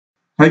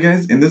Hi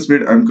guys, in this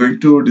video I'm going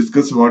to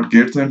discuss about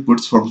gets and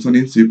puts function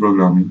in C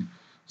programming.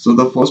 So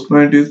the first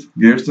point is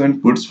gets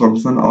and puts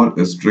function are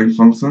a string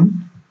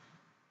function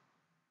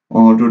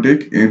or to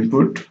take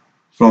input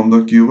from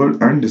the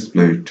keyword and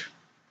display it.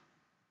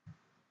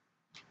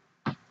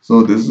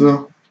 So this is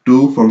a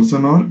to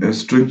function or a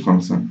string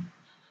function,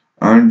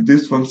 and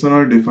these functions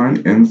are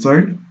defined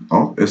inside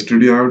of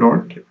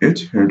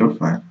stdio.h header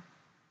file.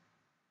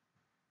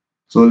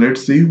 So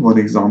let's see one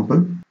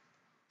example.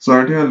 So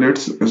right here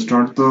let's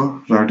start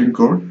the writing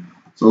code.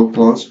 So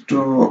first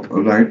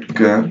write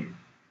char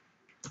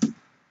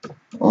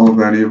or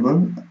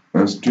variable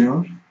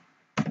str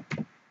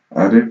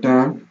array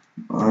tag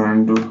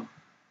and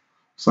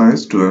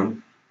size 12.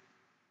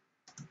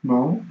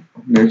 Now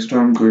next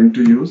I'm going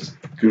to use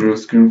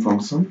createScreen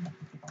function.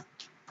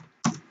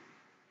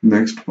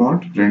 Next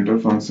part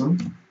printf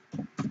function.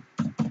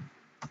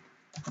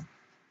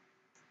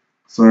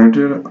 So right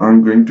here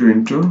I'm going to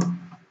enter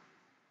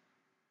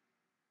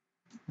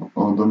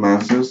all the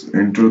messages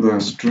into the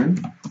string.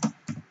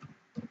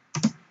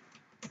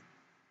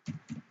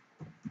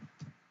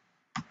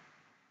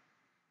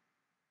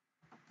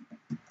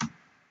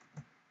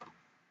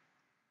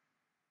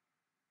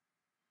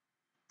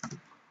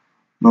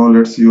 Now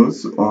let's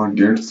use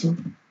gets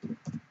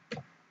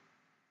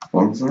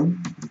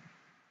function.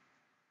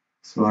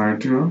 So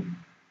right here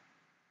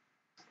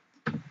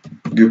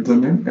give the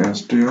name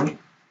str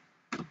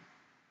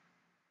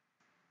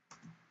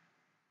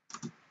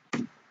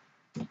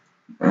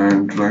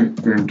and write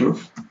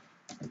printf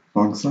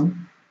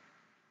function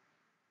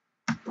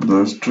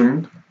the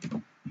string.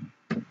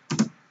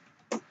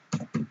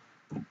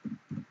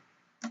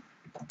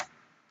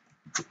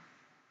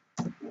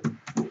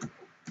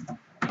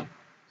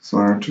 So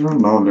right here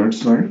now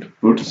let's write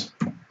puts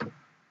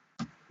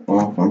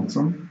or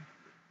function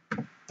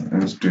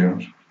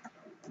str.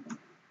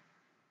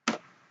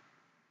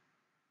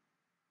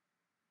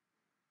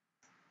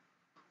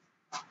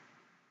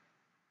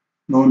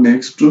 Now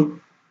next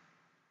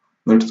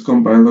let's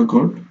compile the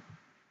code.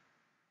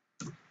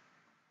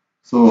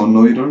 So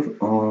no error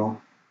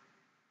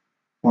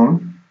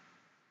found.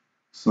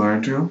 So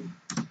right here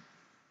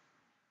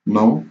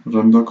now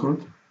run the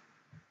code.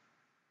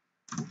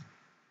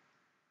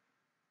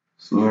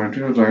 So right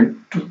here write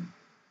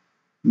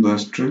the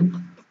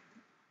string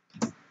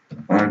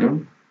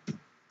Adam.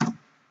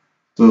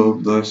 So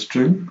the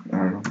string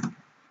Adam.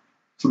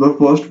 So the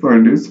first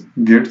point is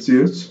gets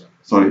ch.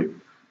 Sorry,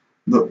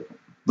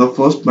 the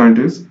first point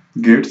is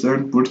gets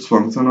and puts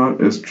function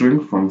are a string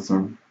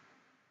function.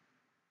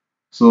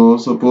 So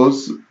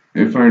suppose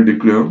if I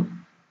declare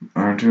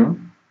right here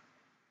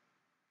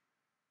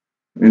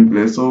in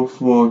place of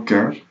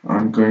char,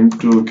 I'm going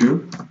to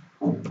give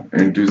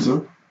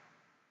integer,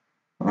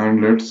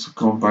 and let's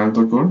compile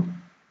the code.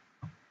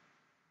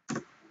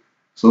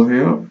 So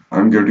here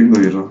I'm getting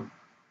the error.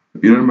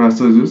 Error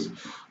message is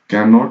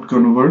cannot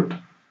convert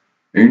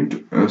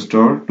int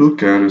star to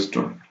char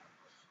star.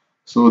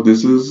 So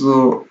this is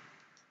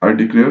I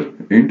declare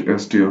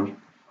int str,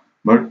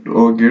 but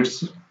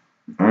gets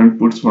and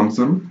puts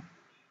function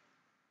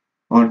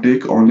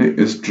take only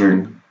a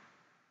string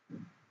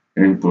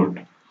input.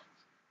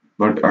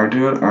 But at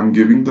here I'm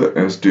giving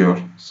the str,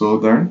 so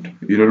that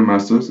error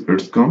message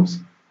it comes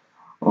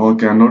or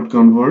cannot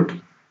convert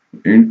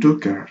into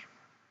char.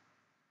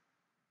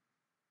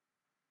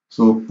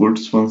 So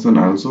puts function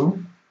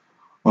also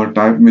or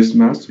type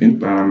mismatch in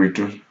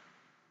parameter.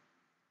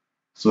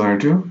 So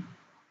at here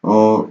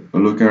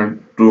look at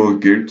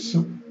gets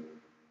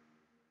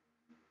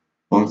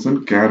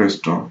function char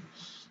star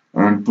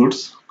and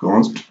puts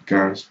const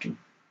char star.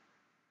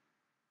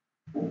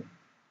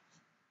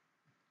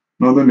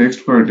 Now the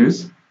next part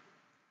is,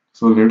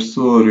 so let's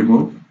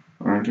remove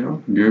and here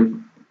give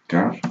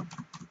char.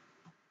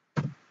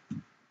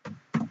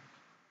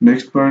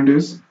 Next point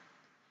is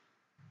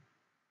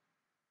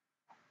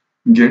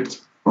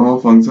gets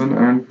function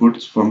and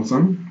puts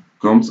function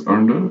comes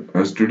under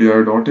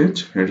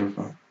stdio.h header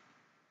file.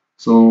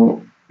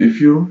 So if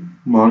you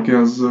mark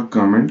as a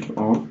comment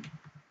of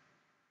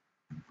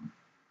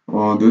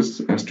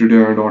this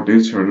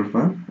stdio.h header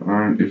file,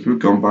 and if you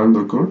compile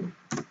the code,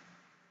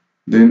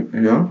 then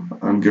here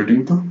I'm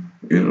getting the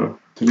error,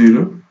 three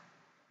error.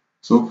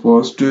 So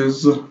first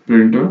is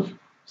printf,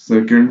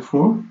 second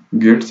for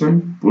gets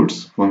and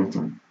puts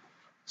function.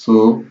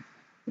 So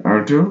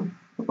at here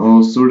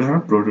should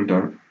have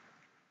prototype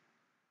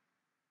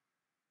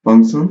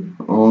function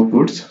or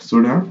puts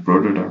should have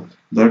prototype.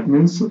 That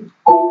means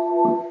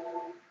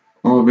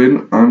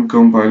when I'm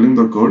compiling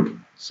the code,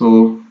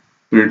 so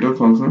printf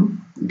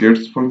function,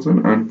 gets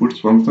function and puts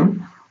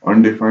function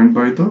undefined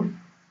by the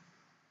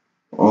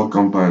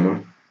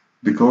compiler,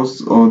 because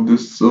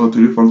this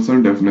three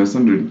function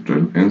definition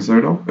written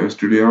inside of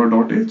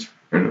stdio.h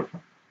header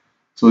file.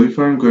 So if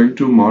I'm going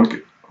to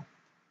mark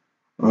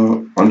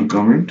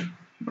uncomment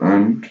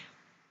and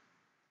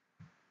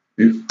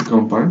if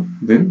compile,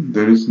 then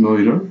there is no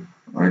error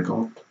I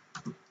got.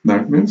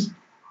 That means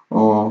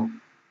uh,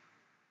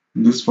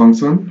 this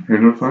function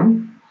header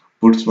file,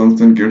 puts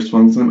function, gets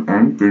function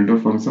and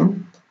printf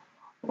function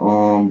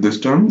This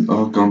time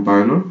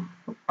compiler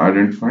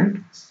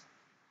identified,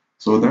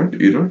 so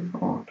that error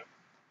out.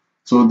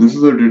 So this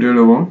is a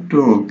detail about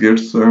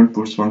gets and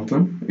puts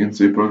function in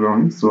C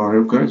programming. So I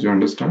hope guys you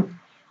understand.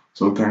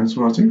 So thanks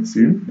for watching.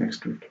 See you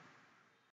next week.